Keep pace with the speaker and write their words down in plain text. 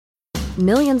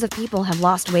Millions of people have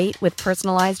lost weight with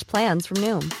personalized plans from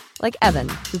Noom. Like Evan,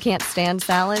 who can't stand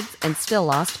salads and still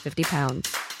lost 50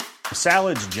 pounds.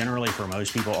 Salads generally for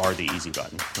most people are the easy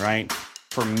button, right?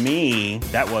 For me,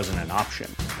 that wasn't an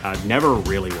option. I never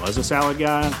really was a salad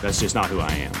guy. That's just not who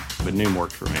I am. But Noom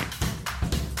worked for me.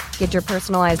 Get your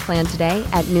personalized plan today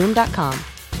at Noom.com.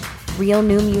 Real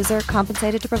Noom user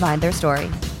compensated to provide their story.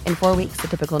 In 4 weeks, the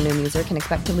typical Noom user can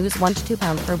expect to lose 1 to 2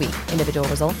 pounds per week. Individual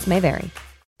results may vary.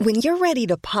 When you're ready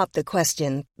to pop the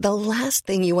question, the last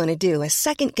thing you want to do is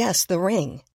second-guess the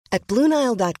ring. At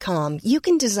BlueNile.com, you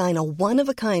can design a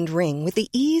one-of-a-kind ring with the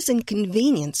ease and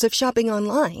convenience of shopping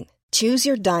online. Choose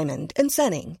your diamond and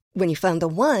setting. When you find the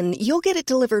one, you'll get it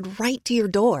delivered right to your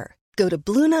door. Go to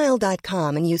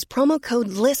BlueNile.com and use promo code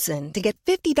LISTEN to get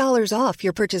 $50 off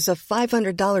your purchase of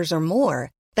 $500 or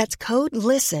more. That's code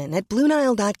LISTEN at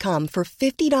BlueNile.com for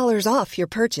 $50 off your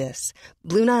purchase.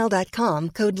 BlueNile.com,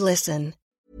 code LISTEN.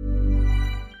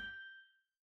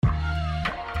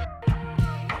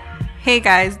 Hey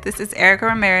guys, this is Erica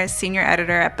Ramirez, senior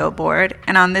editor at Billboard,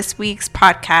 and on this week's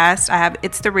podcast, I have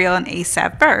It's the Real and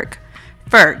ASAP Ferg.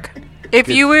 Ferg, if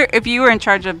you were in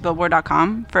charge of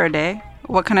Billboard.com for a day,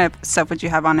 what kind of stuff would you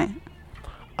have on it?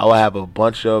 I would have a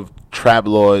bunch of Trap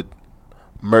Lord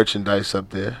merchandise up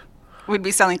there. We'd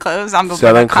be selling clothes on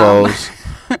Billboard.com. Selling clothes.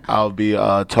 I'll be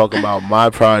talking about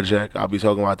my project. I'll be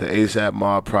talking about the ASAP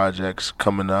Mob projects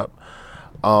coming up.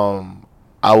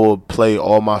 I will play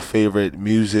all my favorite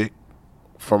music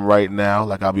from right now.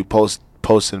 Like I'll be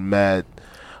posting mad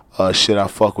shit I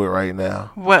fuck with right now.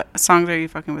 What songs are you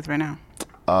fucking with right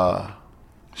now?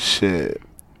 Shit.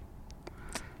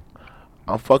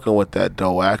 I'm fucking with that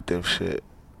Doe Active shit.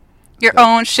 Your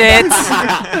own shit. I'm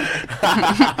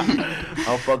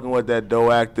fucking with that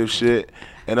Doe Active shit,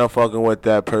 and I'm fucking with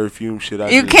that Perfume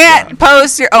shit. You can't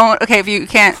post your own. Okay, if you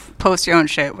can't post your own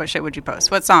shit, what shit would you post?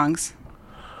 What songs?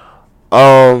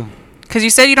 Because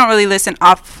you said you don't really listen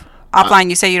offline.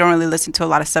 You say you don't really listen to a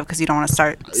lot of stuff because you don't want to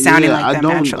start sounding like them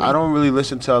naturally. I don't really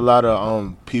listen to a lot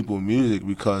of people music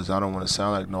because I don't want to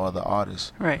sound like no other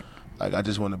artist. Right. Like I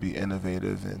just want to be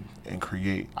innovative and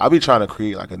create. I'll be trying to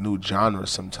create like a new genre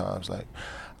sometimes.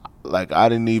 Like I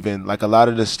didn't even like a lot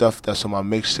of the stuff that's on my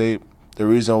mixtape. The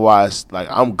reason why it's like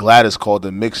I'm glad it's called the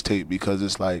mixtape because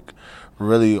it's like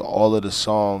really all of the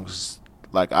songs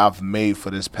like I've made for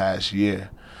this past year.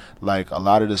 Like a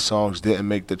lot of the songs didn't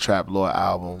make the Trap Lord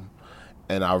album,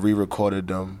 and I re-recorded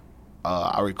them.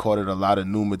 I recorded a lot of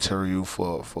new material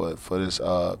for this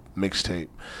mixtape.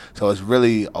 So it's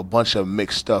really a bunch of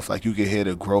mixed stuff. Like you can hear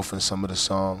the growth in some of the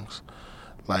songs.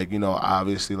 Like, you know,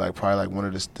 obviously like probably like one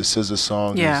of the SZA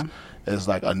songs is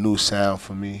like a new sound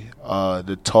for me.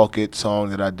 The Talk It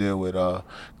song that I did with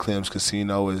Clem's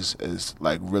Casino is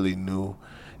like really new.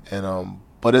 And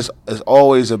but it's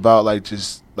always about like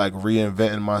just like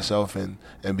reinventing myself and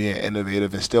being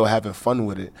innovative and still having fun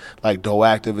with it. Like Doe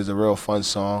Active is a real fun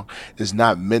song. It's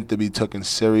not meant to be taken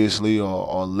seriously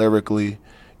or lyrically.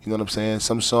 You know what I'm saying?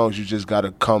 Some songs you just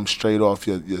gotta come straight off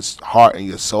your heart and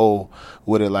your soul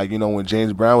with it. Like, you know, when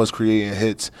James Brown was creating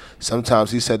hits,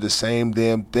 sometimes he said the same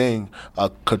damn thing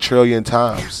a quadrillion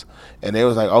times. And they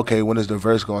was like, okay, when is the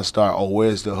verse going to start? Or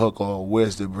where's the hook? Or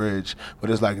where's the bridge?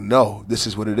 But it's like, no, this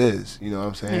is what it is. You know what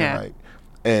I'm saying? Yeah. Like,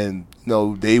 and, you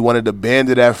know, they wanted to ban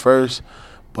it at first,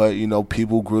 but, you know,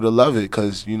 people grew to love it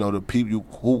because, you know, the people,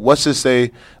 what's to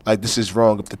say, like, this is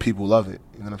wrong if the people love it?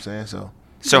 You know what I'm saying?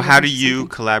 So how do you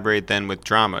collaborate then with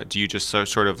Drama? Do you just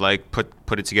sort of like put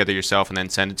it together yourself and then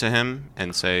send it to him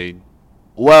and say...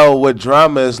 Well, with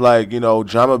Drama, it's like, you know,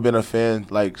 Drama been a fan,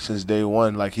 like, since day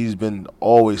one. Like, he's been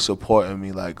always supporting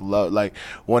me, like, love. Like,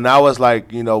 when I was,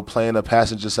 like, you know, playing the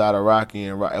passenger side of Rocky,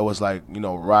 and it was, like, you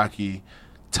know, Rocky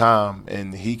time,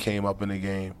 and he came up in the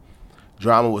game,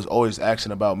 Drama was always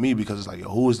asking about me because it's like, yo,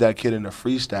 who is that kid in the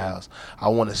freestyles? I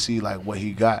want to see, like, what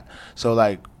he got. So,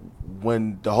 like,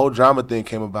 when the whole Drama thing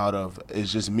came about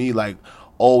it's just me, like,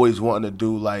 always wanting to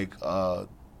do, like,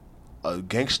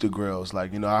 Gangsta Grills.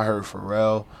 Like, you know, I heard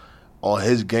Pharrell on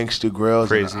his Gangsta Grills.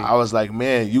 Crazy. I was like,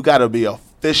 man, you got to be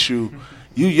official.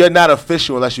 You're not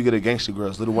official unless you get a Gangsta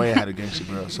Grills. Lil Wayne had a Gangsta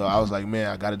Grill. So I was like, man,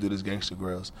 I got to do this Gangsta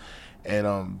Grills.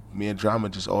 And me and Drama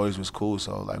just always was cool.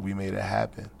 So, like, we made it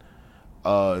happen.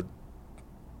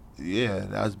 Yeah,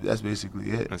 that's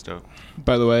basically it. That's dope.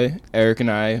 By the way, Eric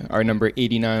and I are number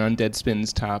 89 on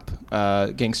Deadspin's top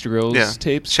Gangsta Grills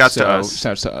tapes. Shouts to us.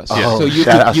 Shouts to us. Oh, yeah. So you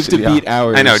have to beat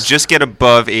ours. I know. Just get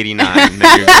above 89.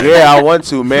 Yeah, I want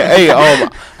to, man. Hey,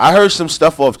 I heard some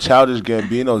stuff off Childish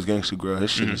Gambino's Gangsta Grill.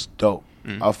 His shit is dope.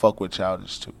 I'll fuck with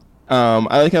Childish too.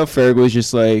 I like how Ferg was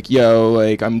just like, yo,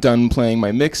 like, I'm done playing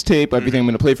my mixtape, everything I'm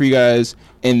going to play for you guys.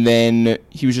 And then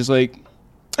he was just like,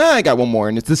 I got one more,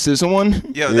 and it's the SZA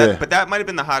one. Yeah. But that might have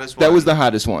been the hottest one. That was the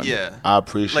hottest one. Yeah. I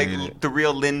appreciate it. Like the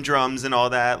real Lynn drums and all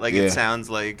that. Like it sounds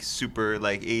like super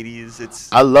like 80s.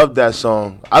 I love that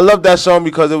song. I love that song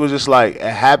because it was just like it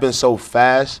happened so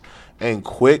fast and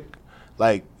quick.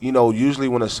 Like, you know, usually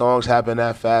when the songs happen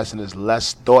that fast and there's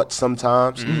less thought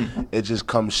sometimes, it just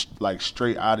comes like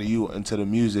straight out of you into the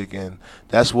music, and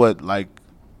that's what like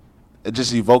it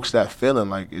just evokes that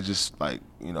feeling. Like it's just like,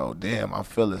 you know, damn, I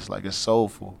feel this. Like it's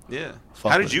soulful. Yeah.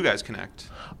 Fuck How with did you it. guys connect?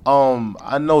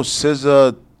 I know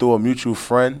SZA through a mutual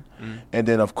friend, and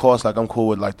then of course like I'm cool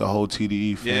with like the whole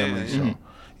TDE family. So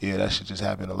yeah, that shit just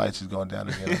happened. The lights is going down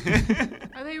again.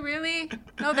 Are they really?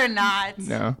 No, they're not.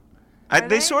 No.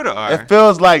 They sort of are. It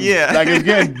feels like like it's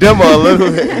getting dimmer a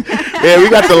little bit. Yeah, we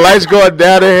got the lights going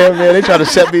down in here, man. They trying to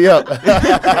set me up.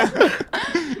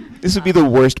 This would be the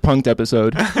worst punked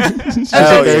episode. It's just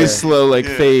Hell a very yeah. slow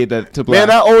fade to black.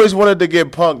 Man, I always wanted to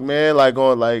get punked, man. Like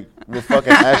on like with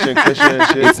fucking Ashton Kutcher and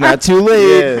shit. It's not too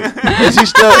late. Yeah. Is he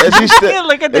still?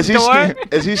 Look at the door.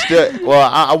 Is he still? Well,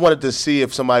 I wanted to see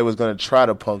if somebody was gonna try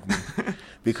to punk me.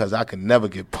 Because I can never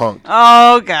get punked.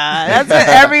 Oh, God. That's what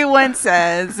everyone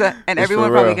says. And It's everyone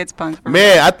for probably real. gets punked.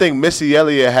 Man, I think Missy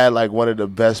Elliott had like one of the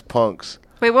best punks.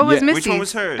 Wait, what was Yeah. Missy's? Which one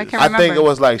was hers? I can't I remember. think it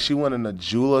was like she went in a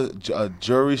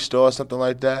jewelry store or something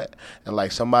like that, and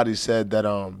like somebody said that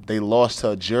they lost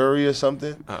her jewelry or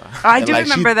something. I And, do like, she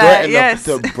remember that, threatened yes.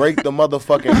 to break the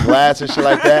motherfucking glass and shit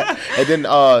like that. And then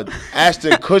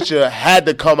Ashton Kutcher had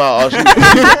to come out.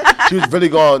 She was really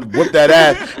going to whip that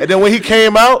ass. And then when he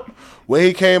came out,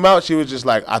 she was just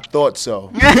like, I thought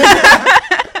so.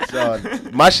 So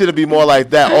my shit'd be more like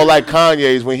that, or like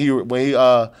Kanye's when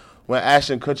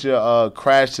Ashton Kutcher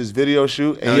crashed his video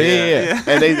shoot, and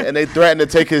and they threatened to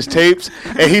take his tapes,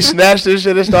 and he snatched his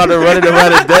shit and started running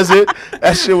around the desert.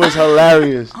 That shit was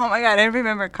hilarious. Oh, my God. I didn't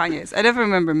remember Kanye's. I never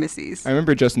remember Missy's. I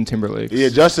remember Justin Timberlake's. Yeah,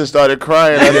 Justin started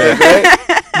crying. I think,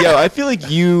 right? Yo, I feel like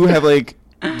you have like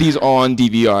these on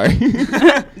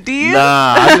DVR. Do you?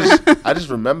 Nah, I just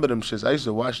remember them shits. I used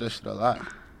to watch that shit a lot.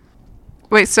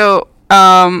 Wait, so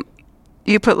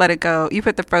you put Let It Go. You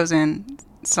put the Frozen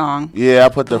song. Yeah, I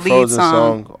put the lead Frozen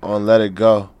song. song on Let It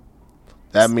Go.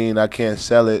 That mean I can't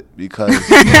sell it because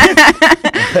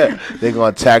they're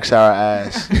gonna tax our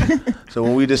ass. So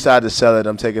when we decide to sell it,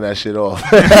 I'm taking that shit off.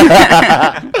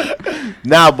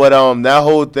 Nah, but that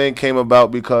whole thing came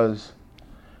about because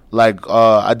like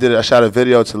I shot a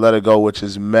video to Let It Go, which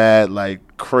is mad like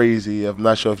crazy. I'm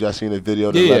not sure if y'all seen the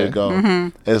video to Let It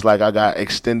Go. It's like I got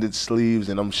extended sleeves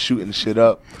and I'm shooting shit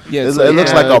up. Yeah, it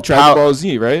looks like a Dragon Ball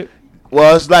Z, right?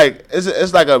 Well, it's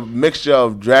like a mixture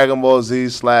of Dragon Ball Z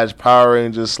 / Power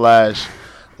Rangers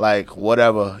 / like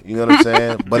whatever. You know what I'm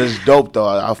saying? But it's dope though.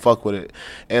 I fuck with it.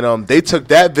 And they took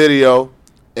that video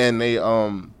and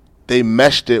they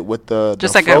meshed it with the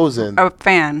Just like Frozen. a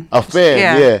fan. A fan,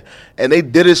 yeah. And they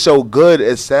did it so good,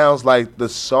 it sounds like the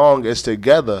song is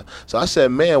together. So I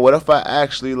said, man, what if I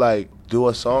actually like do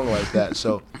a song like that?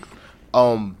 So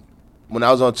when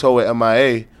I was on tour with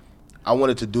MIA, I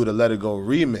wanted to do the Let It Go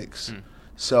remix.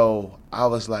 So I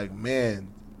was like,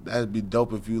 man, that'd be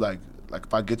dope if you like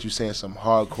if I get you saying some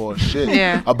hardcore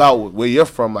shit about where you're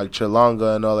from, like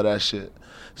Chilanga and all of that shit.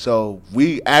 So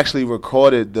we actually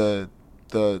recorded the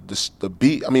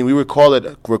beat. I mean, we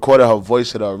recorded her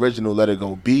voice to the original Let It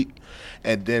Go beat,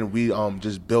 and then we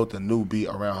just built a new beat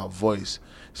around her voice.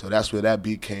 So that's where that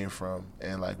beat came from,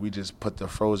 and like we just put the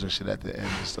Frozen shit at the end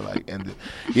just to like end it.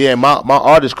 Yeah, my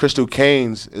artist Crystal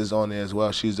Canes is on there as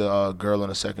well. She's the girl on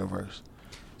the second verse.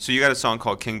 So you got a song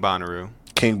called King Bonnaroo.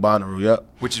 King Bonnaroo, yep.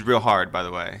 Which is real hard, by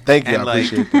the way. Thank you, and I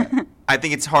appreciate that. I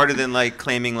think it's harder than like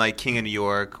claiming like King of New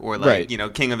York or like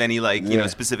King of any like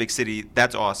specific city.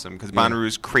 That's awesome because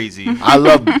Bonnaroo's crazy. I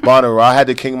love Bonnaroo. I had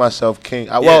to king myself king.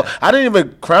 Well, I didn't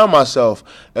even crown myself.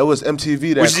 It was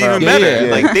MTV that which is crowned even me. better.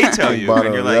 Yeah. Like they tell you,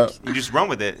 and you're Bonnaroo, like you just run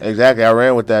with it. Exactly, I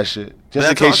ran with that shit. Just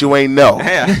in case awesome. you ain't know.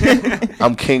 Yeah.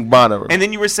 I'm King Bonnaroo. And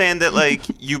then you were saying that like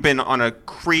you've been on a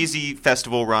crazy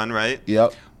festival run, right?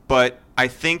 Yep. But I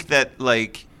think that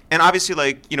like, and obviously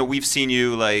like we've seen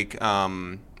you like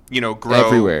grow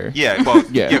everywhere. Yeah, well,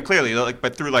 yeah, clearly, like,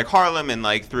 but through like Harlem and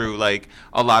like through like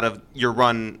a lot of your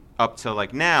run up to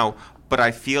like now. But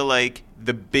I feel like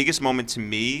the biggest moment to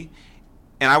me,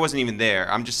 and I wasn't even there.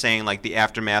 I'm just saying like the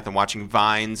aftermath and watching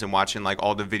Vines and watching like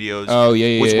all the videos. Oh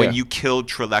yeah, was when you killed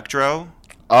Trelectro.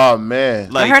 Oh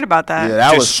man, I heard about that. Yeah,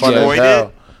 that was fun as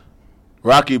hell.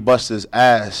 Rocky busted his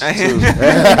ass too.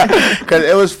 Cause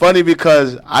it was funny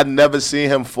because I'd never seen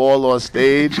him fall on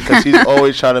stage because he's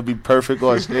always trying to be perfect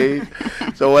on stage.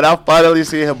 So when I finally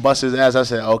see him bust his ass, I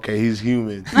said, okay, he's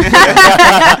human.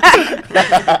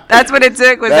 That's what it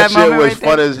took. Was that shit moment was right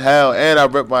fun there? as hell. And I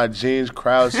ripped my jeans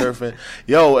crowd surfing.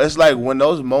 Yo, it's like when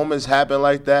those moments happen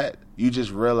like that, you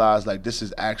just realize like this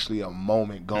is actually a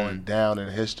moment going down in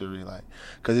history, like,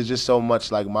 because it's just so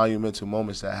much like monumental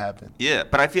moments that happen. Yeah,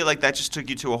 but I feel like that just took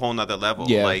you to a whole nother level.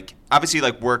 Yeah. Like, obviously,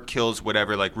 like, work kills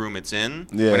whatever, like, room it's in.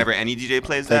 Yeah. Whenever any DJ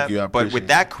plays Thank that. you, I But appreciate with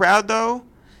that crowd, though,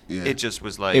 Yeah. it just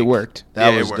was like... It worked.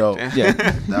 That it was worked. dope. Yeah.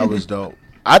 That was dope.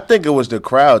 I think it was the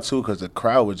crowd too, because the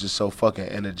crowd was just so fucking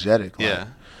energetic. Like, Yeah.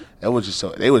 it was just so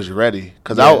they was ready.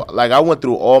 Cause Yeah. I went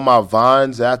through all my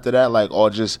Vines after that, like, or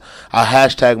just I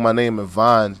hashtag my name in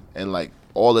Vines, and like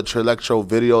all the Trilectro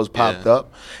videos popped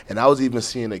up, and I was even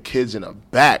seeing the kids in the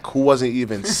back who wasn't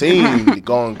even seen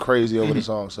going crazy over the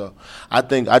song. So I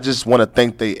think I just want to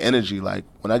thank their energy. Like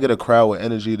when I get a crowd with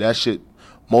energy, that shit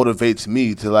motivates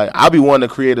me to like I'll be wanting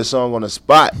to create a song on the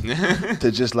spot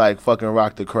to just like fucking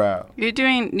rock the crowd. You're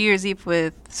doing New Year's Eve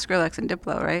with Skrillex and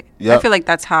Diplo, right? Yep. I feel like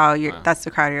that's how that's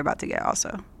the crowd you're about to get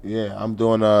also. Yeah, I'm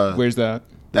doing Where's that?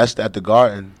 that's at the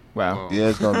Garden. Wow. Yeah,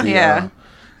 it's gonna be Yeah.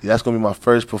 that's gonna be my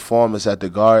first performance at the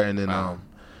Garden, and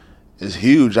it's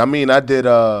huge. I mean, I did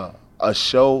a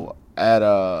show at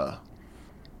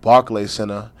Barclays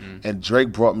Center, and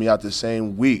Drake brought me out the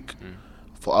same week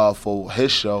for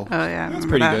his show. Oh yeah, That's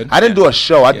pretty good. I didn't do a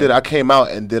show. I came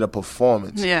out and did a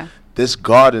performance. Yeah. This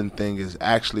Garden thing is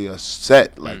actually a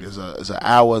set. Like it's an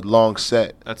hour-long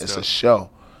set. That's it's dope. a show.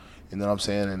 You know what I'm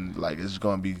saying? And like it's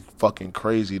gonna be fucking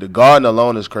crazy. The Garden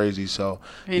alone is crazy. So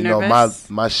Are you know nervous?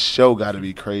 my show got to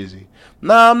be crazy.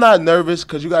 Nah, I'm not nervous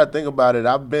because you got to think about it.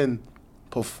 I've been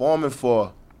performing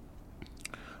for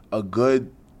a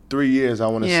good 3 years, I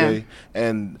want to Yeah. say,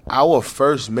 and our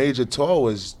first major tour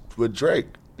was with Drake.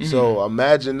 So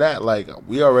imagine that. Like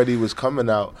we already was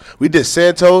coming out. We did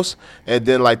Santos, and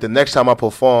then like the next time I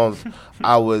performed,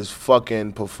 I was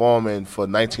fucking performing for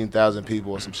 19,000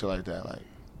 people or some shit like that. Like,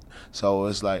 so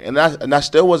it's like, and I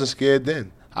still wasn't scared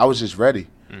then. I was just ready.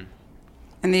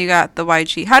 And then you got the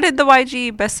YG. How did the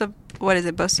YG best of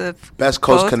Best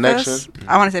Coast both Connection. us?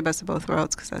 I want to say best of both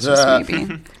worlds because that's just me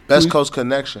being. Best Coast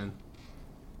Connection.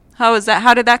 How was that?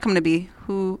 How did that come to be?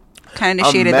 Who kind of I'm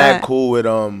initiated mad that? cool with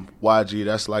YG.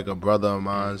 That's like a brother of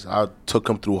mine. I took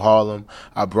him through Harlem.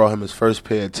 I brought him his first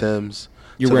pair of Timbs.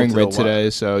 You're Took him wearing to red the today,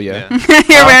 so yeah.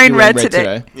 You're wearing You're red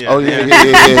today. Yeah. Oh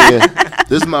yeah.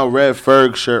 This is my red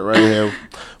Ferg shirt right here.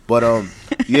 But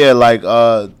yeah, like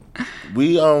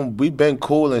we been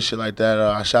cool and shit like that.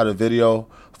 I shot a video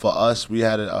for us. We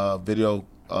had a video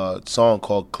song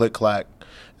called Click Clack,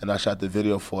 and I shot the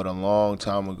video for it a long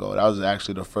time ago. That was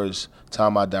actually the first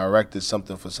time I directed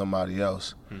something for somebody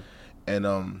else,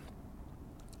 and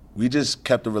we just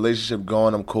kept the relationship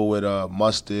going. I'm cool with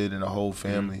Mustard and the whole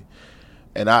family.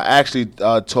 And I actually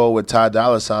toured with Ty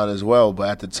Dolla $ign as well, but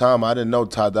at the time I didn't know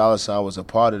Ty Dolla $ign was a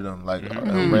part of them. Like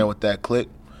I ran with that clique,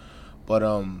 but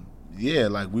yeah,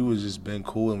 like we was just been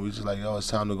cool, and we was just like, yo, it's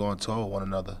time to go on tour with one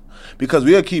another, because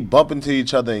we'll keep bumping to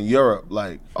each other in Europe.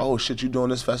 Like, oh shit, you doing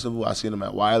this festival? I seen them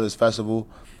at Wireless Festival,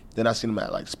 then I seen them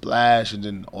at like Splash, and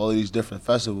then all of these different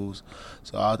festivals.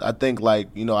 So I think like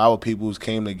our peoples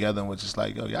came together and was just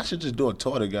like, yo, y'all should just do a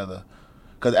tour together.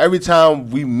 Because every time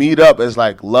we meet up, it's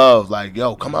like love. Like,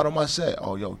 yo, come out on my set.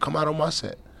 Oh, yo, come out on my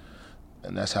set.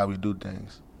 And that's how we do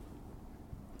things.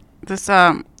 This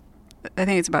I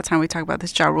think it's about time we talk about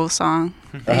this Ja Rule song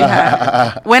that you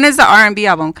had. When is the R&B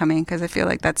album coming? Because I feel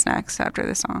like that's next after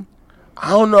this song. I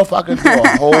don't know if I could do a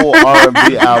whole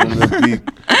R&B album.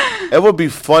 It would be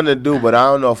fun to do, but I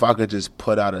don't know if I could just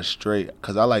put out a straight,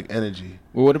 because I like energy.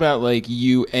 Well, what about like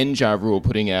you and Ja Rule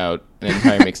putting out an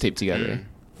entire mixtape together?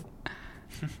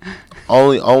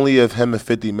 Only if him and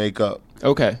 50 make up.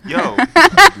 Okay. Yo.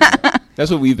 That's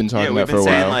what we've been talking We've about for been a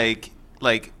saying while.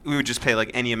 like we would just pay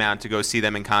like any amount to go see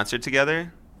them in concert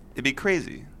together. It'd be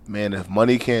crazy. Man, if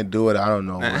money can't do it, I don't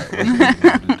know what's going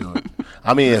to do it.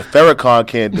 I mean, if Farrakhan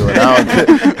can't do it,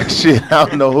 I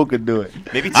don't know who could do it.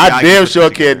 Maybe I T.I. damn could sure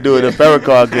put it can't do it if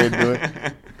Farrakhan can't do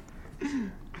it.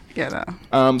 Yeah,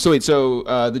 no. So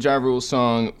the Ja Rule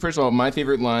song. First of all, my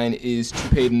favorite line is "Too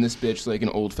paid in this bitch like an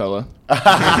old fella."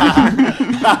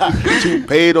 Too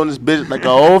paid on this bitch like an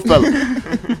old fella.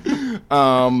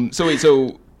 So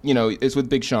it's with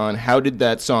Big Sean. How did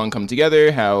that song come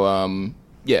together? How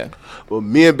yeah. Well,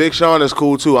 me and Big Sean is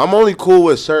cool too. I'm only cool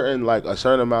with a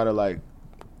certain amount of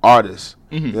artists.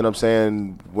 You know what I'm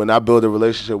saying? When I build a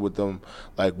relationship with them,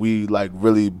 like we like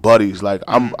really buddies. Like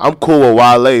I'm cool with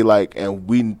Wale, like, and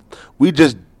we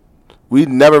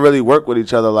never really worked with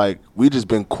each other. Like we just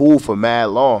been cool for mad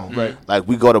long. Right. Like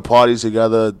we go to parties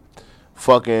together,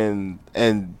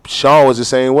 and Sean was the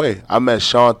same way. I met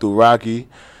Sean through Rocky,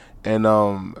 and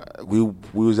we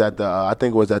was at the I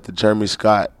think it was at the Jeremy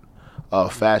Scott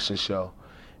fashion show,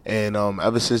 and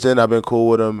ever since then I've been cool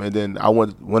with him. And then I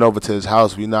went over to his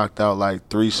house. We knocked out like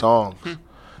 3 songs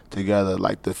together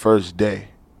like the first day.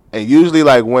 And usually,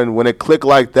 like when it click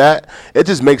like that, it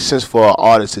just makes sense for an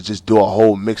artist to just do a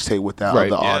whole mixtape with that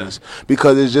other artist,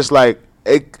 because it's just like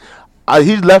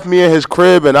he left me in his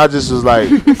crib, and I just was like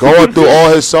going through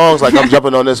all his songs, like I'm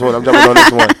jumping on this one, and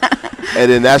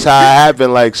then that's how it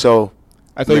happened. Like, so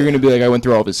I thought you were gonna be like, I went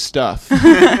through all of his stuff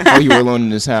while you were alone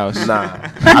in his house. Nah,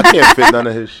 I can't fit none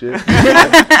of his shit.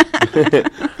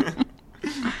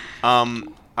 All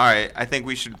right, I think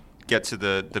we should get to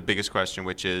the biggest question,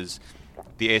 which is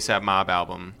the ASAP Mob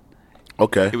album.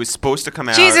 Okay. It was supposed to come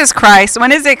out. Jesus Christ,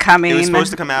 when is it coming? It was supposed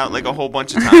to come out like a whole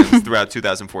bunch of times throughout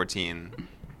 2014.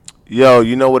 Yo,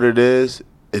 you know what it is?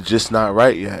 It's just not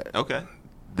right yet. Okay.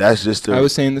 That's just I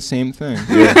was saying the same thing.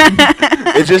 Yeah.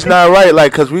 It's just not right,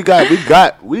 like, cause we got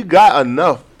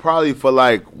enough probably for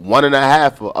like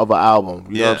 1.5 of an album.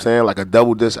 You know what I'm saying? Like a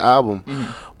double disc album.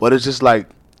 But it's just like,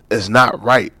 it's not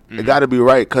right. It got to be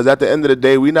right, because at the end of the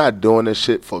day, we're not doing this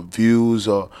shit for views,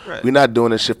 or we're not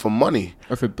doing this shit for money.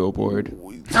 Or for Billboard.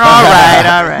 All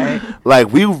right.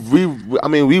 Like, we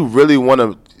really want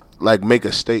to, like, make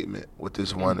a statement with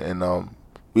this one, and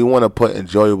we want to put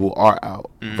enjoyable art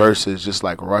out versus just,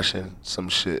 like, rushing some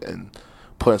shit and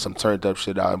putting some turned up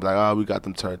shit out and be like, oh, we got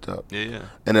them turned up. Yeah.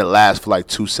 And it lasts for, like,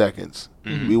 2 seconds.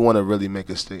 We want to really make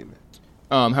a statement.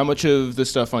 How much of the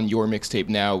stuff on your mixtape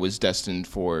now was destined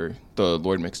for the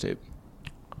Lord mixtape?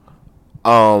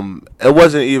 It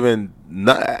wasn't even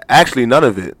actually none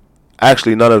of it.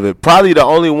 Probably the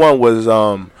only one was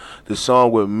the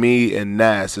song with me and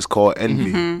Nas. It's called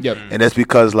Envy. Yep. And that's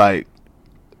because, like,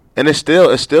 and it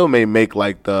still may make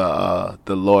like the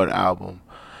Lord album,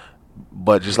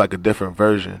 but just like a different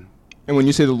version. And when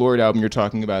you say the Lord album, you're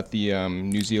talking about the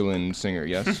New Zealand singer,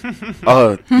 yes? Yeah,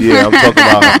 I'm talking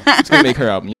about. It's gonna make her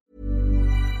album.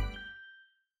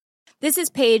 This is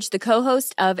Paige, the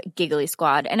co-host of Giggly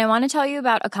Squad, and I want to tell you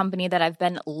about a company that I've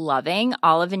been loving,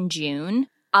 Olive & June.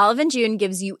 Olive & June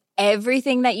gives you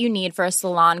everything that you need for a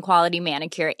salon-quality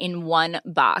manicure in one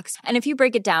box. And if you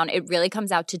break it down, it really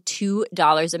comes out to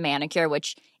 $2 a manicure,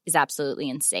 which is absolutely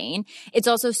insane. It's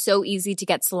also so easy to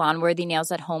get salon-worthy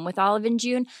nails at home with Olive &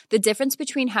 June. The difference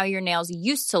between how your nails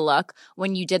used to look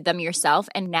when you did them yourself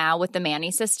and now with the Mani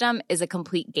system is a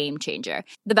complete game changer.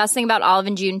 The best thing about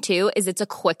Olive & June, too, is it's a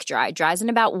quick dry. Dries in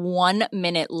about 1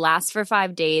 minute, lasts for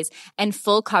 5 days, and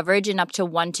full coverage in up to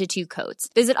 1 to 2 coats.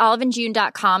 Visit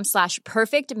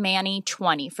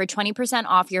oliveandjune.com/perfectmani20 for 20%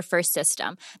 off your first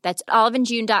system. That's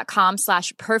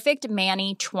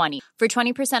oliveandjune.com/perfectmani20 for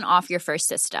 20% off your first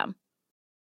system.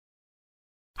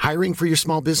 Hiring for your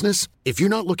small business? If you're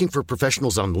not looking for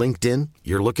professionals on LinkedIn,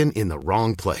 you're looking in the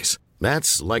wrong place.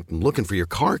 That's like looking for your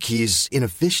car keys in a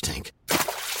fish tank.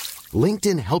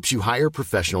 LinkedIn helps you hire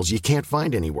professionals you can't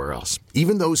find anywhere else,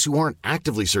 even those who aren't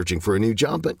actively searching for a new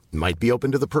job but might be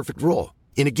open to the perfect role.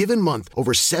 In a given month,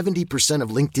 over 70% of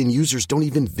LinkedIn users don't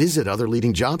even visit other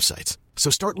leading job sites. So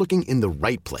start looking in the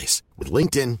right place. With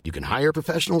LinkedIn, you can hire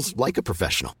professionals like a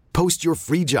professional. Post your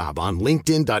free job on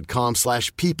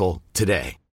linkedin.com/people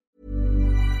today.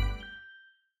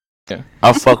 Yeah.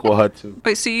 I fuck with her too.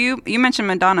 Wait, so you mentioned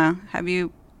Madonna. Have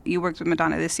you worked with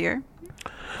Madonna this year?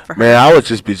 Man, I was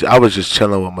just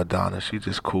chilling with Madonna. She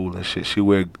just cool and shit. She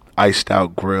wear iced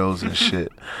out grills and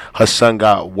shit. Her son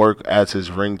got work as his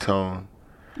ringtone.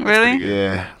 Really?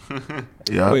 Yeah.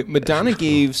 Yeah. Wait, Madonna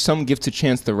gave some gift to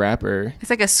Chance the Rapper. It's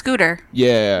like a scooter.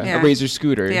 Yeah, Yeah. a Razor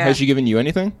scooter. Yeah. Has she given you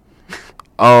anything?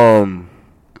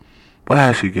 What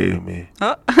has she gave me?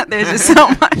 Oh, there's just so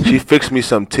much. She fixed me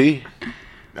some tea.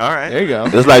 All right. There you go.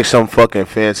 It's like some fucking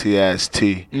fancy ass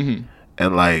tea. Mm-hmm.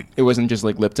 And like, It wasn't just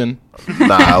like Lipton.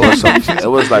 nah, it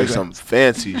was like some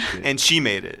fancy shit. And she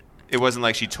made it. It wasn't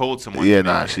like she told someone. Yeah, to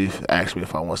nah, make it. she asked me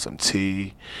if I want some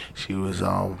tea. She was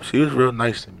real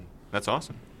nice to me. That's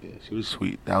awesome. Yeah, she was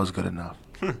sweet. That was good enough.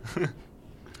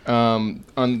 On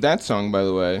that song, by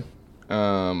the way,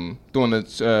 the one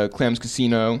that's Clams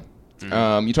Casino,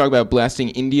 you talk about blasting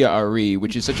India RE,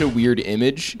 which is such a weird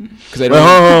image. Because I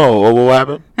don't. What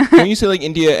happened? Don't you say like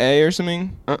India A or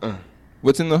something?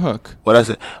 What's in the hook? What I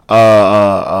said?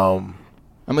 I'm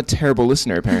a terrible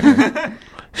listener, apparently.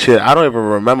 Shit, I don't even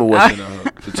remember what's in the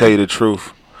hook, to tell you the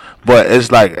truth. But it's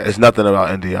nothing about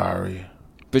NDRE.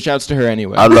 But shouts to her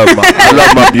anyway. I love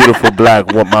my beautiful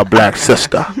my black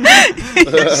sister.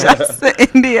 Shouts to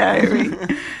India.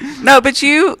 No, but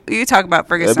you talk about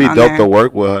Ferguson. It'd be on dope there. to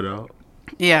work with her though.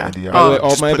 Yeah. NDRE.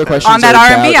 All my other questions On that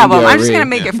are R&B about album. I'm just NDRE. gonna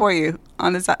make it for you.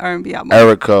 on this R&B album?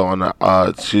 Erica on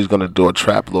the she's gonna do a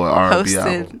Trap Lord R&B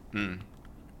album.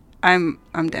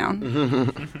 I'm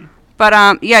down.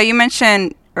 But yeah, you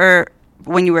mentioned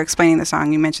when you were explaining the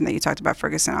song, you mentioned that you talked about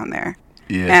Ferguson on there.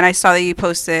 Yeah. And I saw that you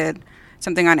posted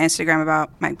something on Instagram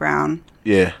about Mike Brown.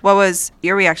 Yeah. What was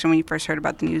your reaction when you first heard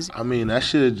about the news? I mean, that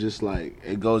shit is just like,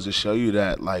 it goes to show you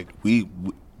that like we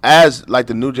as like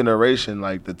the new generation,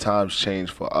 like the times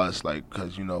change for us, like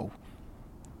because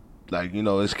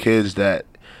it's kids that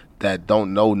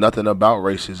don't know nothing about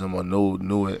racism or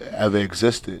knew it ever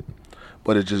existed.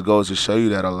 But it just goes to show you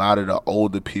that a lot of the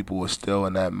older people are still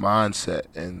in that mindset.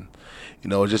 And,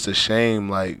 it's just a shame,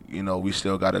 like, we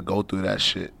still got to go through that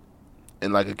shit.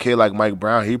 And, like, a kid like Mike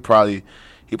Brown, he probably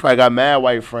got mad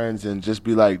white friends and just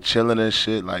be, like, chilling and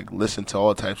shit, like, listen to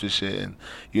all types of shit. And,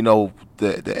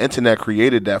 the internet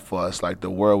created that for us, like, the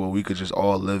world where we could just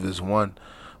all live as one.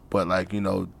 But, like,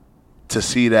 to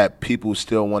see that people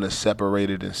still want to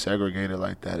separate it and segregate it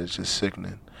like that is just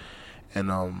sickening.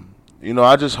 And,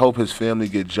 I just hope his family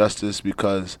get justice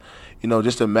because,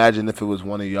 just imagine if it was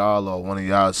one of y'all or one of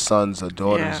y'all's sons or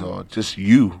daughters or just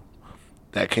you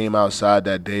that came outside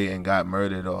that day and got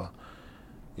murdered or,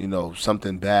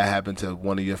 something bad happened to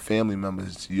one of your family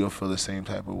members, you'll feel the same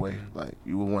type of way. Like,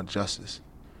 you would want justice.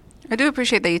 I do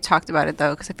appreciate that you talked about it,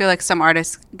 though, because I feel like some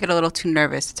artists get a little too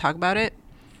nervous to talk about it.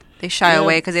 They shy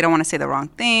away because they don't want to say the wrong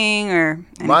thing or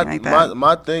anything like that.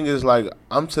 My thing is, like,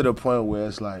 I'm to the point where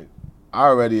it's like, I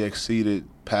already exceeded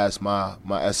past my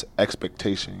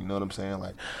expectation. You know what I'm saying?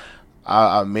 Like,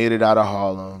 I made it out of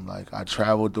Harlem. Like, I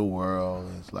traveled the world.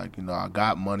 It's like, I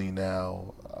got money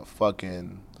now.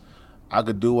 I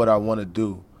could do what I want to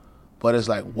do. But it's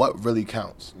like, what really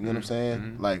counts? You know what I'm saying?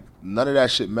 Mm-hmm. Like, none of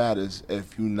that shit matters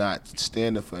if you're not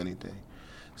standing for anything.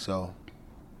 So,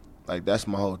 like, that's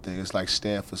my whole thing. It's like,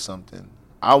 stand for something.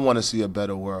 I want to see a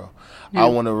better world. Yeah. I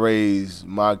want to raise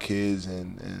my kids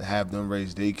and have them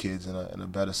raise their kids in a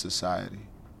better society.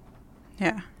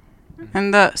 Yeah.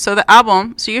 And the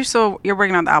album, so you're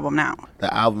working on the album now.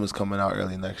 The album is coming out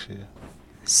early next year.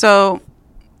 So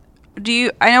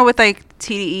I know with like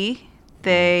TDE,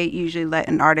 they usually let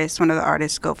one of the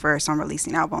artists go first on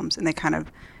releasing albums, and they kind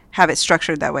of have it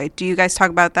structured that way. Do you guys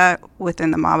talk about that within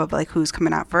the mob of like who's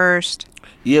coming out first?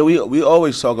 Yeah, we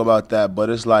always talk about that, but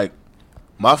it's like,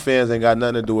 my fans ain't got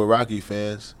nothing to do with Rocky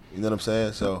fans. You know what I'm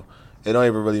saying? So it don't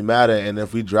even really matter. And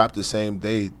if we drop the same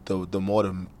day, the more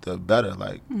the better.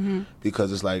 Like,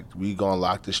 because it's like we gonna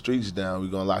lock the streets down. We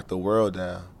gonna lock the world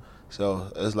down.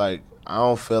 So it's like I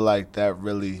don't feel like that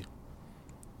really.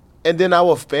 And then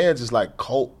our fans is like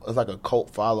cult. It's like a cult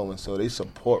following, so they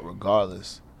support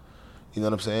regardless. You know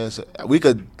what I'm saying? So we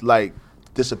could like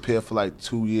disappear for like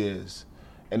 2 years.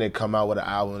 And they come out with an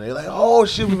album, and they're like, oh,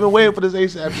 shit, we've been waiting for this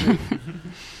ASAP shit.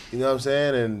 You know what I'm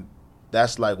saying? And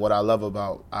that's, like, what I love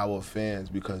about our fans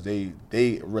because they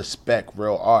respect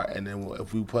real art. And then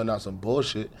if we putting out some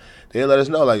bullshit, they let us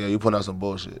know, like, yo, you putting out some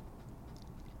bullshit.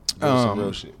 Some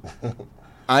real shit.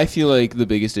 I feel like the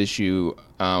biggest issue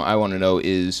I want to know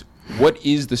is, what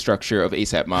is the structure of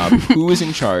ASAP Mob? Who is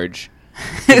in charge?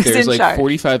 If there's, like,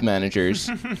 45 managers.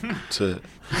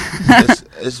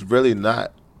 It's really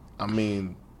not. I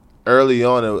mean, early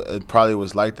on, it probably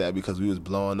was like that because we was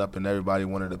blowing up and everybody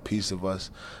wanted a piece of us,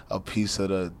 a piece of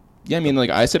the... Yeah, I mean, like,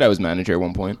 I said I was manager at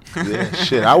one point. Yeah,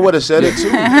 shit, I would have said it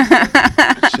too.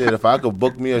 Shit, if I could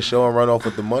book me a show and run off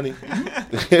with the money.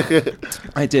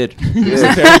 I did. It was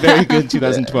a very, very good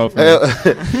 2012 for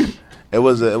me. It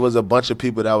was a bunch of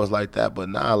people that was like that, but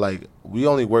nah, like, we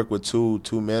only work with two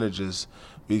managers.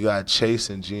 We got Chase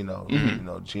and Gino.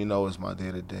 Mm-hmm. Gino is my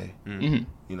day-to-day.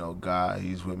 Mm-hmm. Guy,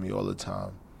 he's with me all the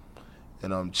time.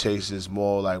 And Chase is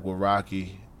more like with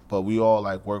Rocky, but we all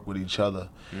like work with each other.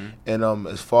 Mm-hmm. And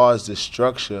as far as the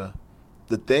structure,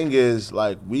 the thing is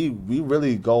like we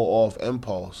really go off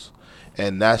impulse,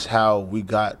 and that's how we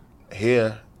got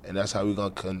here, and that's how we're gonna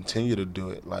continue to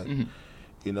do it. Like,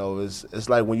 it's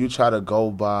like when you try to go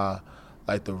by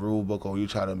like the rule book, or you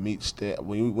try to meet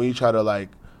when you try to like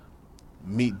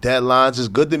meet deadlines. It's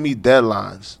good to meet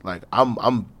deadlines. Like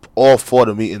I'm all for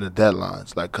the meeting the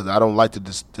deadlines, like, because I don't like to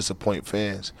disappoint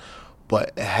fans,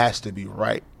 but it has to be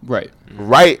right. Right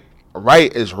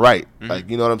is right. Mm-hmm. Like,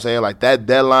 you know what I'm saying? Like, that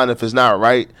deadline, if it's not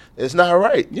right, it's not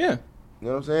right. Yeah. You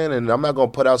know what I'm saying? And I'm not going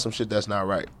to put out some shit that's not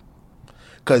right.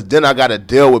 Because then I got to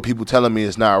deal with people telling me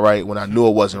it's not right when I knew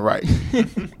it wasn't right.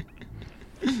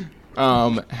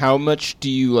 How much do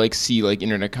you, like, see, like,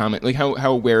 internet comment? Like,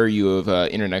 how aware are you of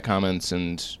internet comments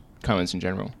and comments in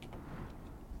general?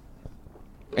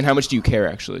 And how much do you care,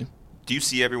 actually? Do you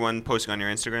see everyone posting on your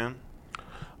Instagram?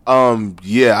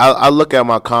 Yeah, I look at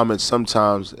my comments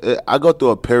sometimes. I go through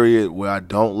a period where I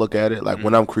don't look at it. Like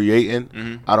when I'm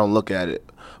creating, I don't look at it.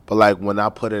 But like when I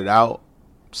put it out,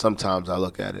 sometimes I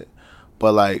look at it.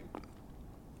 But like,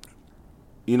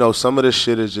 you know, some of this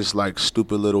shit is just like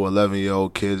stupid little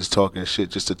 11-year-old kids talking shit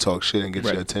just to talk shit and get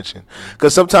your attention.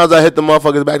 Because sometimes I hit the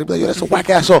motherfuckers back and be like, yo, that's a whack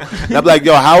ass song. And I be like,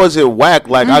 yo, how is it whack?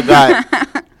 Like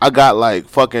I got like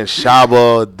fucking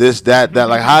Shaba, this, that.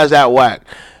 Like, how is that whack?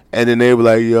 And then they be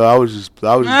like, yo, I was just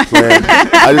playing.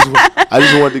 I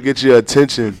just wanted to get your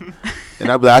attention.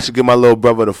 And I'd be like, I should get my little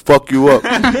brother to fuck you up.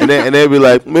 And they'd be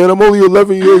like, man, I'm only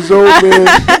 11 years old, man.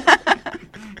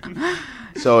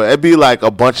 So it'd be like a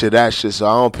bunch of that shit, so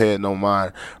I don't pay it no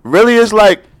mind. Really, it's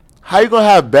like, how you gonna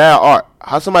have bad art?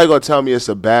 How somebody gonna tell me it's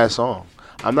a bad song?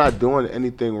 I'm not doing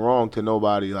anything wrong to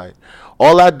nobody. Like,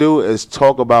 all I do is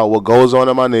talk about what goes on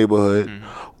in my neighborhood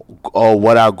or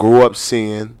what I grew up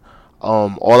seeing.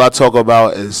 All I talk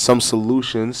about is some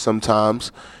solutions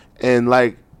sometimes. And,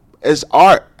 like, it's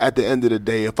art at the end of the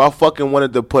day. If I fucking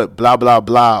wanted to put blah, blah,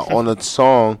 blah on a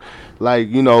song, like,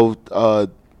 you know,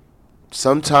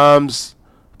 sometimes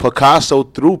Picasso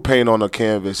threw paint on a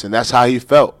canvas, and that's how he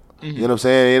felt. You know what I'm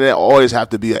saying? It didn't always have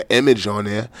to be an image on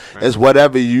there. Right. It's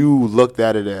whatever you looked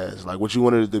at it as, like what you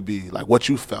wanted it to be, like what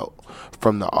you felt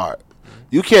from the art.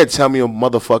 You can't tell me a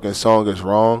motherfucking song is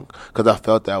wrong because I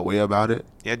felt that way about it.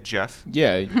 Yeah, Jeff.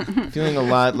 Yeah, feeling a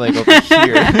lot like over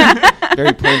here.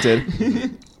 Very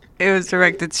pointed. It was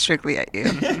directed strictly at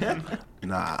you.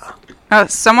 Nah.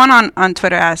 Someone on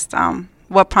Twitter asked,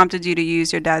 what prompted you to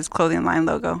use your dad's clothing line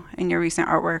logo in your recent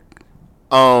artwork?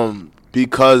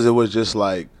 Because it was just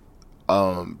like,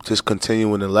 just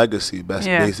continuing the legacy,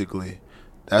 basically.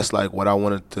 That's like what I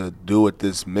wanted to do with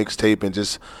this mixtape, and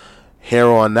just here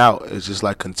on out, it's just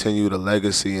like continue the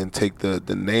legacy and take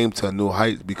the name to a new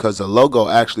height, because the logo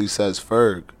actually says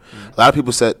Ferg. A lot of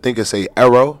people think it say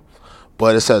Arrow,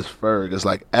 but it says Ferg. It's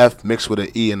like F mixed with an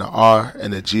E and an R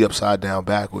and a G upside down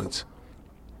backwards.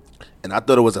 And I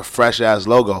thought it was a fresh-ass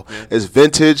logo. Yeah. It's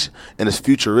vintage and it's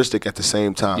futuristic at the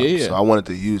same time. Yeah. So I wanted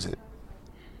to use it.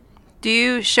 Do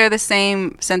you share the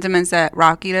same sentiments that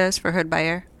Rocky does for Hood by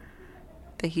Air?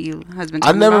 That he has been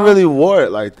talking I never about? really wore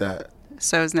it like that.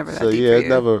 So it's never that deep for you? It's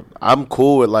never. I'm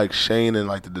cool with like Shane and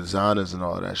like the designers and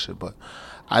all of that shit, but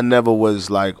I never was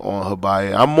like on Hood by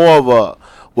Air. I'm more of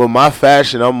with my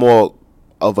fashion, I'm more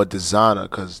of a designer,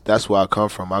 because that's where I come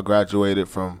from. I graduated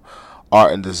from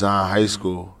art and design high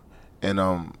school. And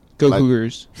Go like,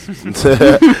 Cougars.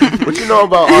 What you know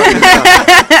about art?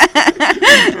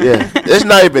 Yeah, it's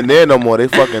not even there no more. They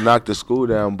fucking knocked the school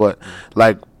down. But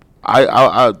like,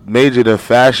 I majored in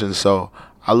fashion, so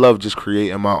I love just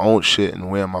creating my own shit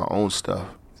and wearing my own stuff.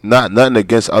 Nothing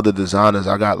against other designers.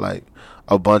 I got like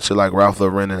a bunch of like Ralph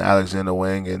Lauren and Alexander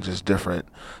Wang and just different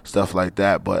stuff like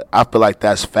that. But I feel like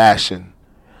that's fashion.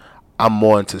 I'm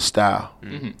more into style.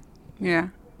 Mm-hmm. Yeah.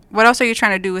 What else are you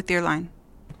trying to do with your line?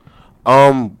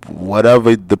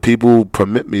 Whatever the people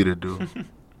permit me to do.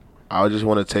 I just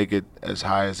want to take it as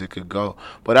high as it could go.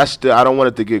 But I don't want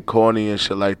it to get corny and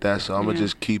shit like that, so I'm going to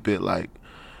just keep it like,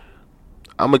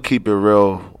 I'm going to keep it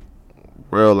real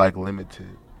like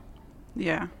limited.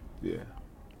 Yeah. Yeah.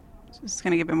 So it's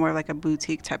going to give it more like a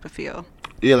boutique type of feel.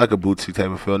 Yeah, like a boutique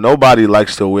type of feel. Nobody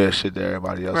likes to wear shit that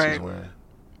everybody else is wearing.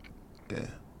 Yeah.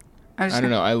 I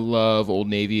don't know. I love Old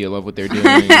Navy. I love what they're doing.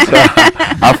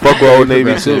 I fuck with Old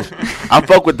Navy too. I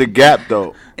fuck with the Gap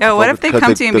though. Yeah, what if they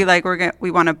come to you and be like,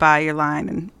 we want to buy your line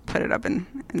and put it up in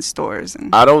stores?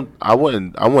 And I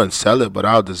wouldn't sell it, but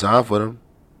I'll design for them.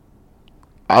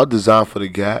 I'll design for the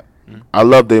Gap. I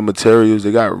love their materials.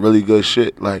 They got really good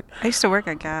shit. Like, I used to work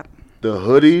at Gap. The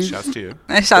hoodies. Shouts to you.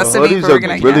 Shouts to me for working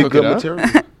at Gap. Really good material.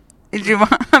 Did you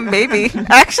want? Maybe.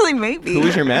 Actually, maybe. Who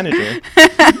was your manager?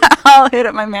 I'll hit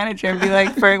up my manager and be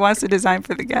like, Ferg wants to design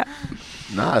for the Gap.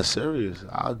 Nah, serious.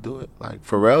 I'll do it. Like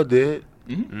Pharrell did.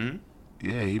 Mm-hmm.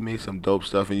 Yeah, he made some dope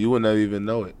stuff, and you would never even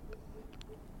know it.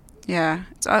 Yeah.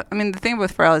 So, I mean, the thing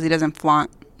with Pharrell is he doesn't flaunt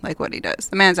like what he does.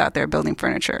 The man's out there building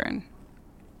furniture, and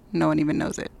no one even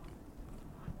knows it.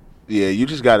 Yeah, you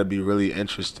just got to be really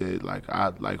interested. Like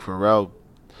Pharrell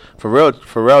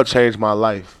changed my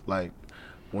life. Like,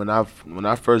 when I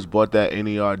first bought that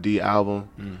NERD album,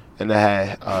 and it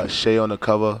had Shay on the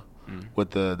cover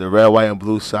with the red, white, and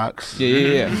blue socks.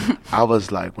 Yeah. I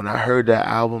was like, when I heard that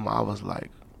album, I was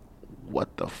like,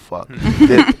 what the fuck?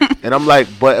 And I'm like,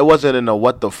 but it wasn't in a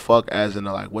what the fuck as in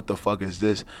a like, what the fuck is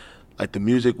this? Like, the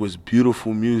music was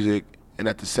beautiful music, and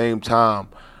at the same time,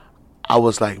 I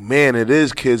was like, man, it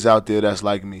is kids out there that's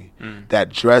like me, that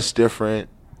dress different,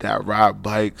 that ride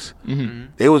bikes.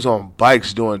 They was on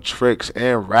bikes doing tricks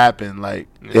and rapping. Like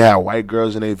they had white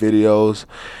girls in their videos,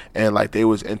 and like they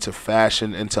was into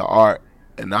fashion, into art.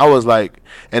 And I was like,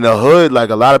 in the hood,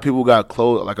 like a lot of people got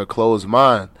a closed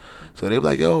mind. So they be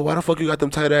like, yo, why the fuck you got them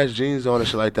tight ass jeans on and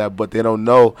shit like that? But they don't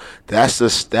know that's the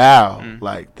style.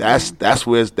 Like that's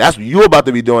you about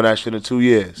to be doing that shit in 2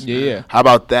 years. Yeah. How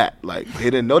about that? Like they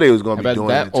didn't know they was gonna be doing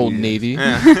that it in 2 Old years. Navy.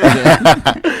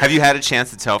 Have you had a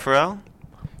chance to tell Pharrell?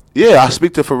 Yeah, I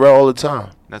speak to Pharrell all the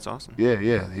time. That's awesome.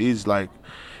 Yeah.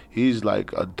 He's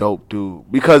like a dope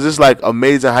dude, because it's like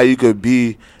amazing how you could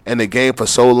be in the game for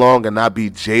so long and not be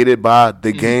jaded by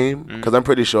the game, because I'm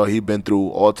pretty sure he's been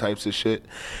through all types of shit,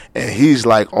 and he's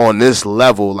like on this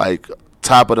level, like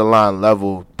top of the line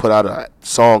level, put out a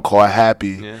song called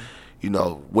Happy, you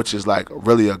know, which is like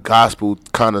really a gospel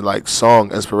kind of like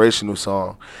song, inspirational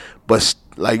song, but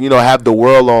like, you know, have the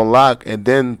world on lock, and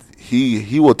then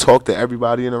he will talk to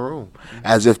everybody in the room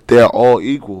as if they're all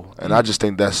equal, and I just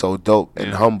think that's so dope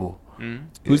and humble.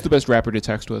 Who's the best rapper to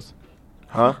text with?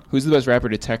 Huh? Who's the best rapper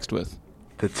to text with?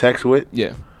 To text with?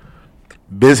 Yeah.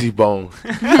 Busy Bone.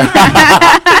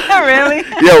 Really?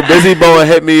 Yo, Busy Bone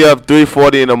hit me up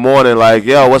 3:40 in the morning like,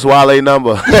 yo, what's Wale's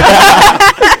number?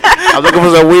 I'm looking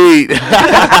for some weed.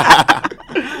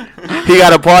 He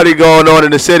got a party going on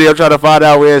in the city. I'm trying to find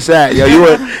out where it's at. Yo, you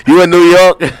in New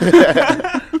York?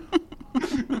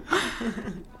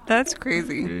 That's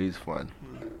crazy. Yeah, he's fun.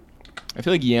 I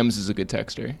feel like Yams is a good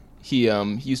texter. He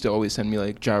used to always send me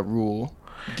like Ja Rule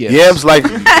gifts. Yams like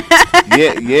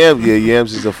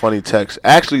Yams is a funny text.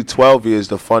 Actually, 12 is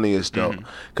the funniest though,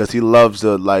 because he loves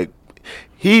the like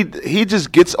he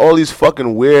just gets all these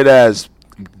fucking weird ass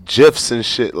GIFs and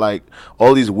shit, like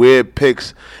all these weird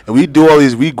pics, and we do all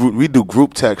these we do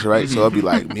group text, right? So it'll be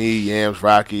like me, Yams,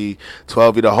 Rocky,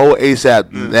 12, the whole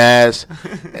ASAP Nas,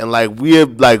 and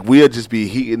we'll just be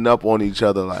heating up on each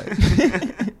other like.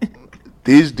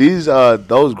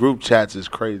 Those group chats is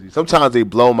crazy. Sometimes they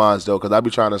blow minds though, cause I be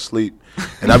trying to sleep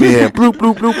and I be hearing bloop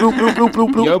bloop bloop bloop bloop bloop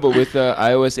bloop bloop. Yo, but with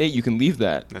iOS 8 you can leave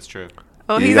that. That's true.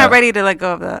 Oh, he's not ready to let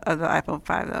go of the iPhone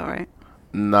 5 though, right?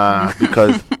 Nah,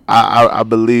 because I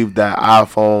believe that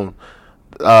iPhone,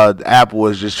 Apple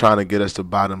is just trying to get us to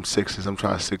buy them 6s. I'm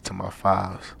trying to stick to my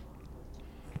 5s.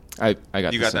 I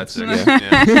got You the got that 6. 6.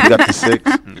 Yeah. You got the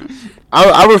 6.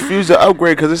 I refuse to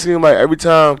upgrade because it seems like every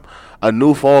time a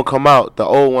new phone come out, the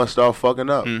old one start fucking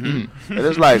up. And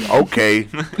it's like, okay,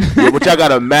 but y'all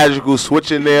got a magical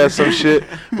switch in there or some shit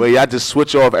where y'all just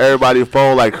switch off everybody's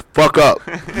phone like, fuck up.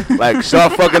 Like,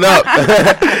 start fucking up.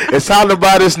 It's time to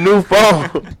buy this new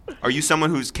phone. Are you someone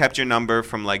who's kept your number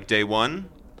from like day one?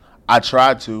 I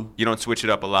try to. You don't switch it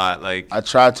up a lot, like. I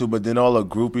try to, but then all the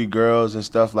groupie girls and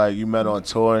stuff like you met on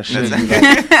tour and shit,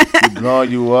 you blowing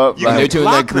you up. You like, They're doing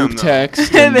that group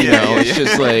text, and it's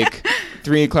just like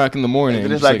 3 o'clock in the morning.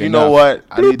 And it's like, you know what?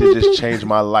 I need to just change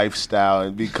my lifestyle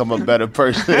and become a better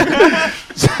person.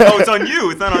 Oh, it's on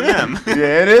you. It's not on them.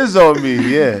 Yeah, it is on me.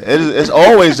 Yeah, it's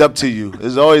always up to you.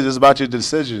 It's about your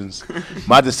decisions.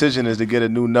 My decision is to get a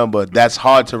new number. That's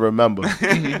hard to remember.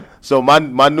 So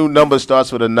my new number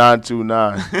starts with a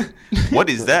 929. What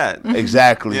is that?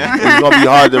 Exactly. Yeah. It's gonna be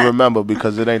hard to remember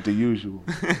because it ain't the usual.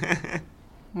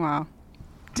 Wow.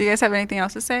 Do you guys have anything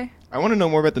else to say? I want to know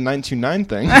more about the 929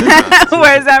 thing.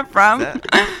 Where is that from?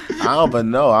 I don't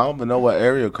even know. I don't even know what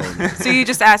area code it is. So you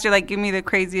just asked her, like, give me the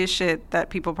craziest shit that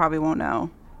people probably won't know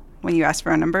when you ask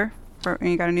for a number? When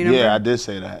you got a new number? Yeah, I did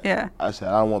say that. Yeah. I said,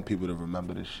 I don't want people to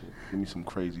remember this shit. Give me some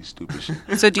crazy, stupid shit.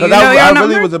 So do you know your I number?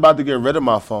 really was about to get rid of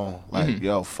my phone. Like,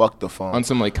 yo, fuck the phone. On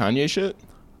some like Kanye shit?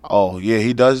 Oh, yeah,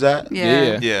 he does that?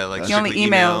 Yeah. Yeah, like He only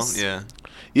strictly emails. Yeah.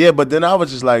 Yeah, but then I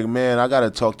was just like, man, I got to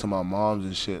talk to my moms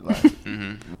and shit. Like,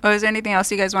 Oh, is there anything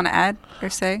else you guys want to add or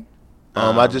say?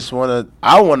 I just want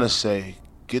to say,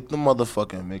 get the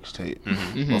motherfucking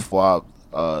mixtape before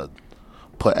I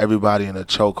put everybody in a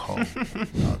chokehold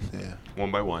out there.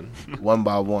 One by one. One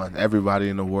by one, everybody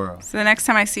in the world. So the next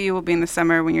time I see you will be in the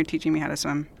summer when you're teaching me how to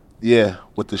swim. Yeah,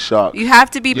 with the shark. You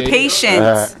have to be Yeah.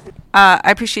 patient. I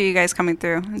appreciate you guys coming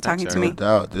through and talking to No me.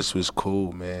 doubt. This was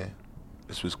cool, man.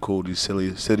 This was cool. These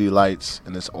silly city lights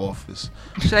in this office.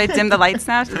 Should I dim the lights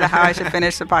now? Is that how I should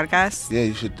finish the podcast? Yeah,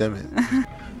 you should dim it.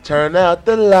 Turn out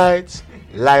the lights,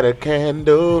 light a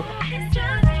candle.